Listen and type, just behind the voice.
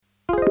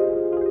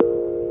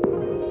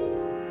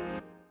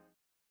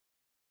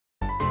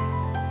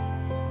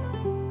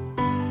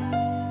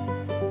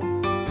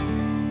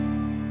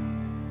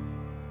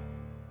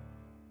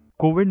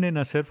Covid ने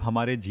न सिर्फ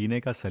हमारे जीने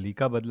का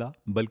सलीका बदला,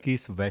 बल्कि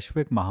इस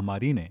वैश्विक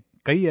महामारी ने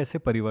कई ऐसे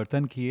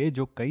परिवर्तन किए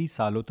जो कई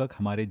सालों तक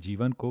हमारे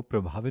जीवन को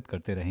प्रभावित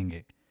करते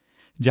रहेंगे।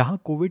 जहां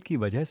कोविड की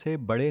वजह से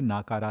बड़े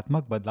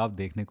नकारात्मक बदलाव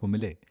देखने को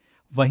मिले,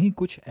 वहीं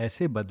कुछ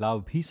ऐसे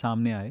बदलाव भी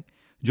सामने आए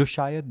जो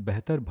शायद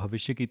बेहतर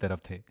भविष्य की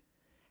तरफ थे।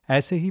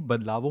 ऐसे ही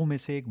बदलावों में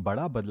से एक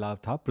बड़ा बदलाव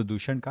था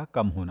प्रदूषण का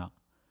कम होना।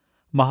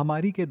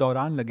 महामारी के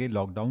दौरान लगे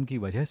लॉकडाउन की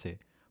वजह से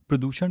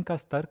प्रदूषण का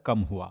स्तर कम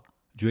हुआ,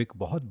 जो एक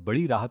बहुत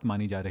बड़ी राहत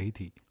मानी जा रही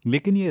थी।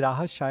 लेकिन ये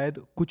राहत शायद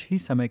कुछ ही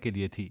समय के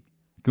लिए थी,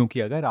 क्योंकि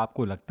अगर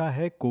आपको लगता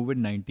है कोविड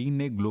 19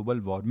 ने ग्लोबल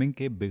वार्मिंग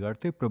के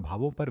बिगड़ते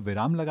प्रभावों पर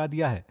विराम लगा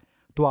दिया है,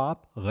 तो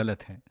आप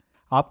गलत हैं।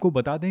 आपको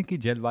बता दें कि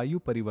जलवायु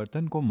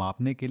परिवर्तन को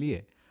मापने के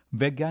लिए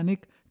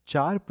वैज्ञानिक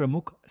चार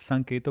प्रमुख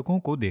संकेतकों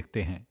को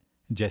देखते हैं,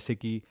 जैसे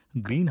कि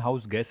ग्रीन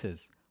हाउस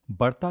गैसेस,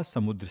 बढ़ता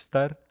समुद्र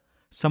स्तर,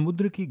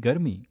 समुद्र की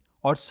गर्मी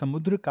और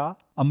समुद्र का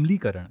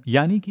अम्लीकरण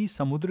यानी कि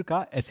समुद्र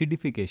का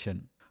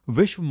एसिडिफिकेशन।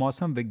 विश्व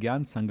मौसम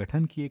विज्ञान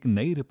संगठन की एक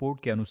नई रिपोर्ट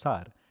के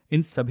अनुसार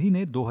इन सभी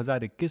ने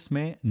 2021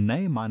 में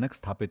नए मानक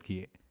स्थापित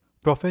किए।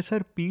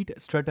 प्रोफेसर पीट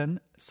स्ट्रटन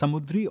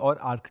समुद्री और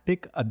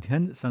आर्कटिक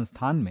अध्ययन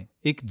संस्थान में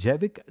एक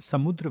जैविक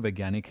समुद्र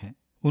वैज्ञानिक हैं।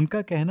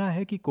 उनका कहना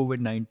है कि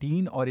कोविड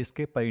 19 और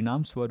इसके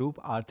परिणाम स्वरूप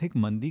आर्थिक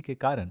मंदी के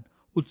कारण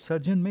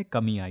उत्सर्जन में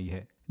कमी आई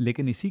है,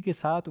 लेकिन इसी के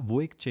साथ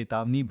वो एक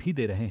चेतावनी भी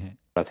दे रहे हैं।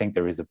 I think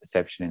there is a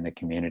perception in the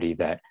community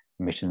that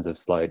emissions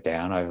have slowed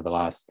down over the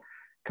last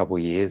couple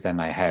of years, and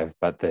they have,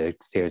 but the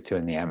CO2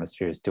 in the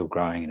atmosphere is still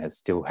growing and it's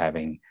still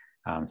having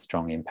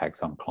strong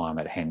impacts on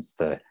climate. Hence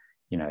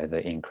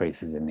the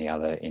increases in the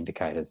other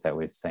indicators that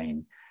we've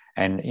seen.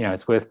 And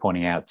it's worth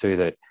pointing out too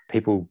that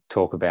people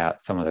talk about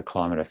some of the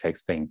climate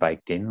effects being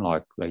baked in,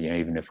 like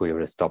even if we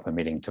were to stop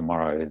emitting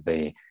tomorrow,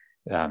 the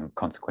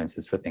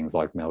consequences for things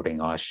like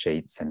melting ice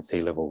sheets and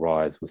sea level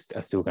rise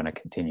are still going to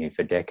continue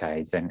for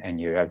decades.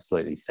 And you're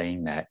absolutely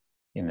seeing that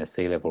in the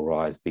sea level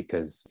rise,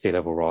 because sea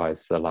level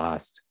rise for the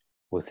last,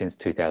 well, since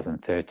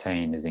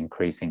 2013 is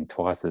increasing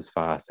twice as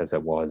fast as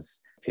it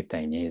was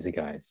 15 years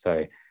ago.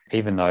 So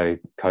even though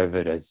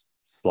COVID has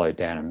slowed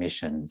down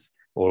emissions,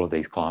 all of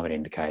these climate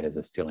indicators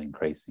are still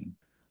increasing.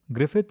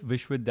 Griffith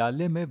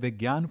विश्वविद्यालय में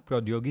विज्ञान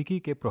प्रौद्योगिकी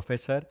के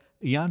professor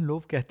Ian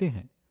low कहते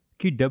हैं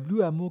कि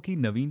WMO की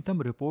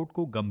नवीनतम रिपोर्ट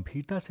को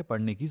गंभीरता से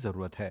पढ़ने की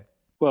जरूरत है।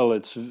 Well,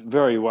 it's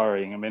very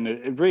worrying. I mean,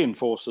 it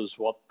reinforces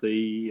what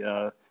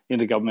the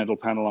Intergovernmental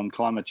Panel on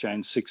Climate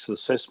Change Sixth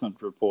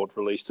Assessment Report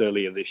released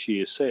earlier this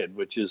year said,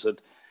 which is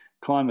that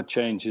climate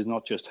change is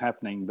not just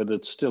happening, but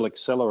it's still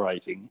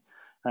accelerating.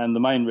 And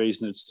the main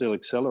reason it's still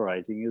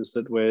accelerating is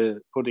that we're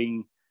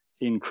putting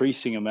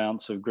increasing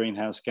amounts of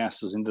greenhouse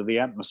gases into the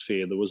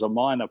atmosphere. There was a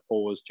minor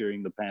pause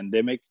during the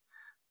pandemic,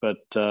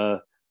 but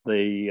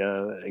the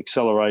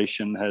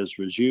acceleration has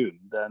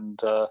resumed.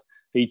 And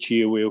each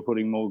year we are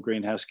putting more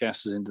greenhouse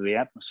gases into the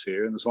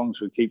atmosphere. And as long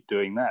as we keep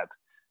doing that,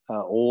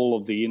 all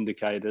of the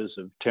indicators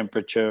of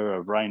temperature,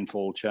 of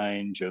rainfall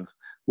change, of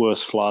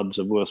worse floods,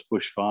 of worse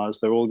bushfires,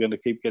 they're all going to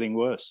keep getting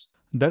worse.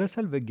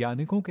 दरअसल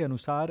वैज्ञानिकों के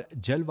अनुसार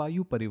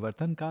जलवायु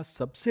परिवर्तन का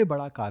सबसे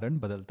बड़ा कारण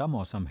बदलता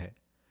मौसम है।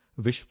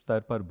 विश्व स्तर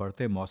पर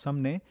बढ़ते मौसम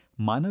ने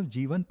मानव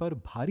जीवन पर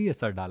भारी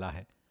असर डाला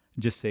है,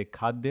 जिससे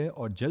खाद्य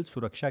और जल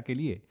सुरक्षा के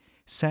लिए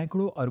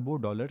सैकड़ों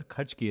अरबों डॉलर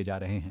खर्च किए जा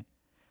रहे हैं।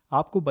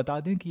 आपको बता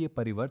दें कि ये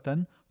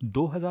परिवर्तन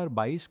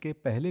 2022 के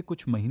पहले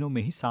कुछ महीनों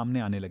में ही सामने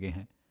आने लगे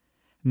हैं।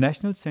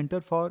 नेशनल सेंटर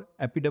फॉर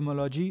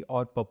एपिडेमोलॉजी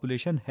और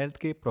पॉपुलेशन हेल्थ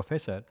के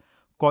प्रोफेसर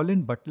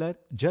कॉलिन बटलर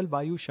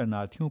जलवायु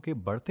शरणार्थियों के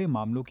बढ़ते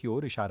मामलों की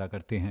ओर इशारा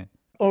करते हैं।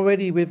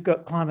 Already we've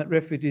got climate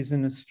refugees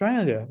in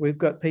Australia. We've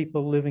got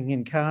people living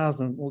in cars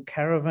and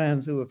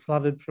caravans who are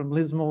flooded from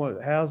Lismore.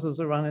 Houses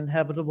are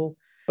uninhabitable.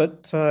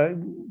 But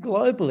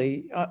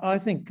globally, I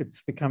think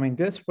it's becoming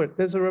desperate.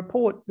 There's a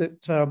report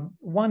that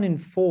 1 in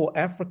 4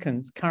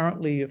 Africans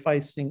currently are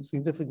facing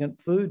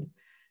significant food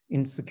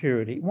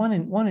insecurity.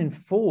 One in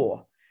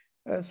 4.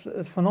 That's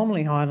a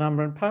phenomenally high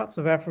number. And parts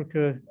of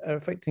Africa are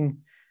affecting,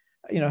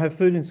 have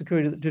food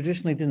insecurity that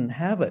traditionally didn't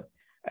have it.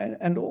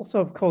 And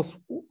also, of course,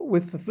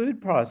 with the food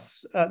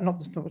price, not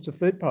just the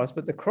food price,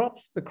 but the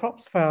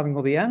crops failing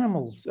or the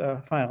animals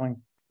failing,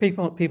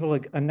 people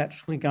are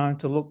naturally going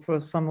to look for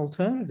some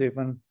alternative,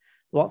 and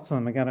lots of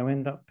them are going to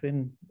end up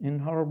in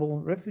horrible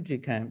refugee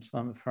camps,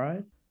 I'm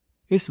afraid.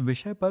 इस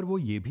विषय पर वो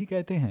ये भी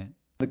कहते हैं,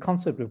 The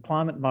concept of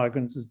climate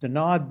migrants is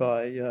denied by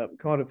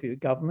quite a few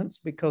governments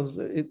because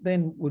it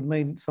then would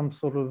mean some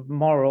sort of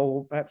moral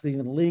or perhaps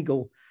even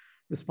legal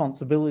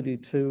responsibility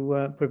to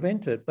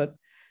prevent it. But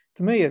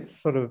to me, it's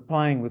sort of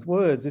playing with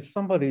words. If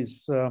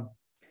somebody's,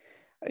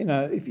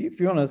 if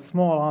you're on a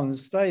small island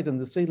state and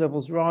the sea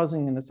level's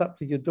rising and it's up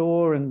to your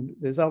door and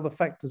there's other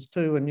factors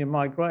too and you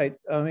migrate,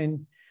 I mean,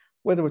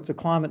 whether it's a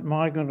climate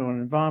migrant or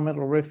an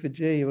environmental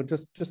refugee or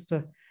just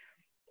a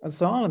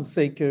asylum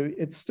seeker,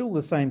 it's still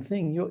the same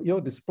thing.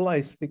 You're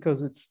displaced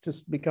because it's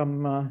just become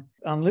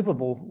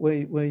unlivable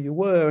where you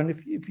were. And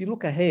if you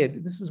look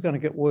ahead, this is going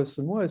to get worse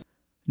and worse.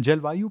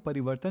 जलवायु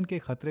परिवर्तन के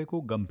खतरे को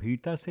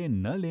गंभीरता से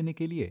न लेने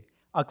के लिए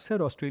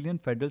अक्सर ऑस्ट्रेलियन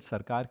फेडरल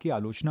सरकार की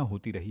आलोचना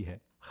होती रही है,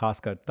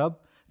 खासकर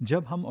तब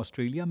जब हम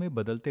ऑस्ट्रेलिया में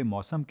बदलते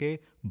मौसम के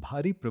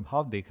भारी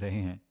प्रभाव देख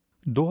रहे हैं।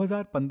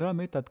 2015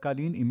 में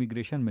तत्कालीन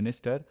इमिग्रेशन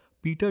मिनिस्टर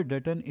पीटर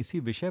डटन इसी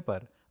विषय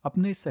पर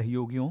अपने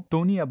सहयोगियों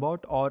टोनी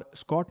अबॉट और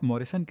स्कॉट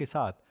मॉरिसन के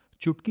साथ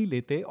चुटकी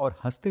लेते और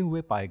हंसते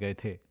हुए पाए गए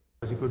थे।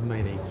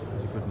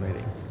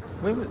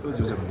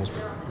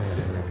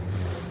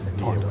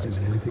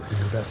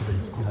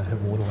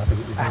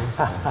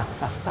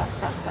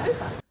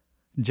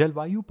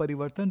 जलवायु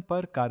परिवर्तन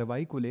पर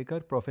कार्रवाई को लेकर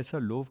प्रोफेसर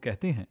लोव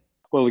कहते हैं,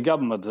 Well, the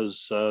government has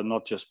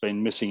not just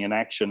been missing in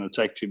action, it's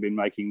actually been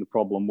making the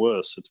problem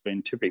worse. It's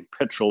been tipping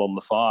petrol on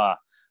the fire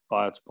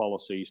by its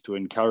policies to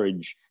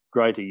encourage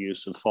greater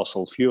use of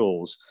fossil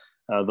fuels.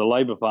 The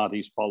Labor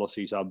Party's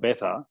policies are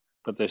better,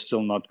 but they're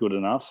still not good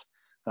enough.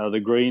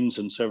 The Greens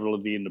and several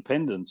of the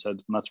independents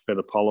had much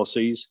better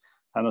policies.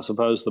 And I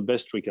suppose the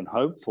best we can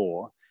hope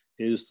for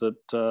is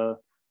that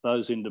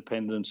those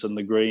independents and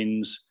the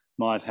Greens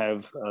might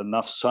have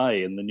enough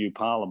say in the new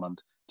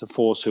parliament to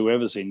force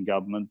whoever's in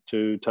government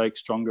to take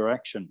stronger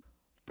action.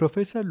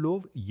 Professor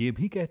Lowe ये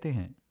भी कहते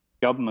हैं,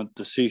 Government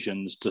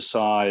decisions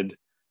decide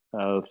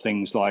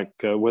things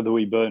like whether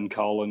we burn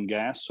coal and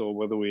gas or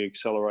whether we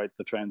accelerate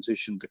the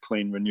transition to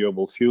clean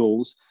renewable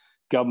fuels.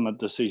 Government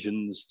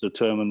decisions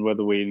determine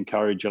whether we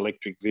encourage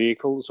electric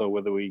vehicles or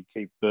whether we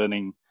keep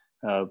burning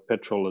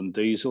petrol and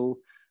diesel.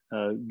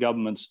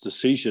 Government's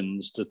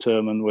decisions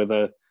determine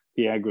whether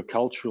the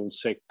agricultural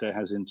sector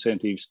has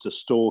incentives to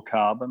store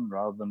carbon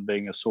rather than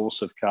being a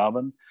source of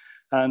carbon.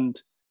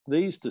 And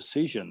these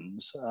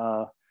decisions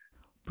are...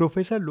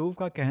 professor low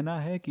का कहना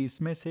है कि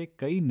इसमें से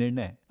कई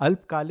निर्णय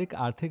अल्पकालिक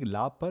आर्थिक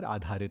लाभ पर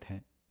आधारित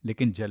हैं,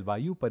 लेकिन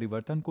जलवायु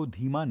परिवर्तन को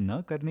धीमा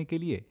न करने के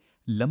लिए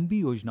लंबी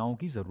योजनाओं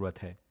की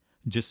जरूरत है,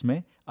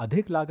 जिसमें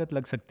अधिक लागत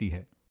लग सकती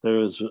है। There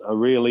is a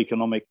real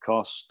economic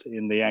cost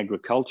in the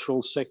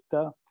agricultural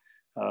sector.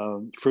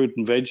 Fruit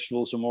and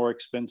vegetables are more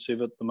expensive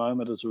at the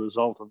moment as a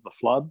result of the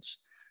floods.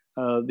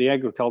 The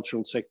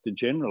agricultural sector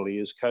generally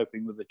is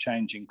coping with the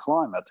changing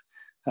climate,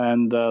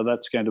 and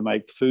that's going to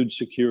make food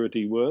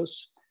security worse.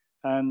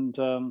 And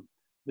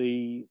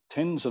the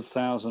tens of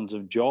thousands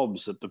of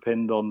jobs that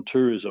depend on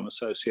tourism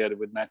associated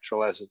with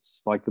natural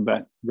assets like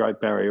the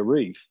Great Barrier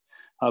Reef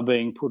are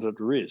being put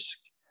at risk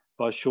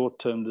by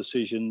short-term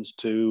decisions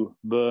to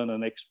burn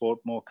and export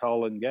more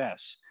coal and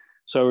gas.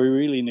 So we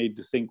really need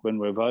to think when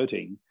we're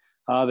voting,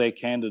 are there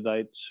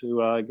candidates who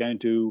are going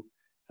to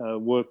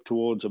work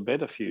towards a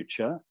better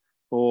future,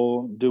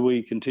 or do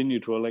we continue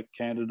to elect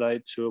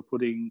candidates who are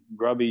putting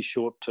grubby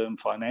short-term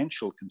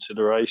financial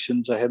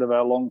considerations ahead of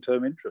our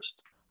long-term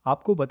interest?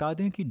 आपको बता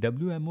दें कि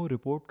WMO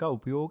report का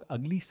उपयोग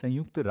अगली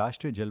संयुक्त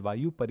राष्ट्र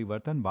जलवायु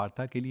परिवर्तन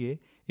वार्ता के लिए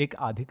एक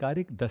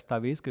आधिकारिक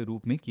दस्तावेज के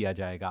रूप में किया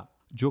जाएगा,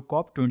 जो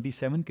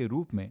COP27 के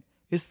रूप में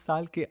इस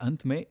साल के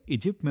अंत में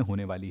इजिप्ट में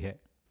होने वाली है।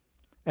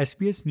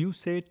 SBS न्यूज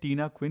से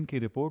टीना क्विन की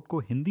रिपोर्ट को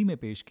हिंदी में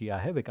पेश किया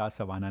है विकास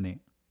सवाना ने।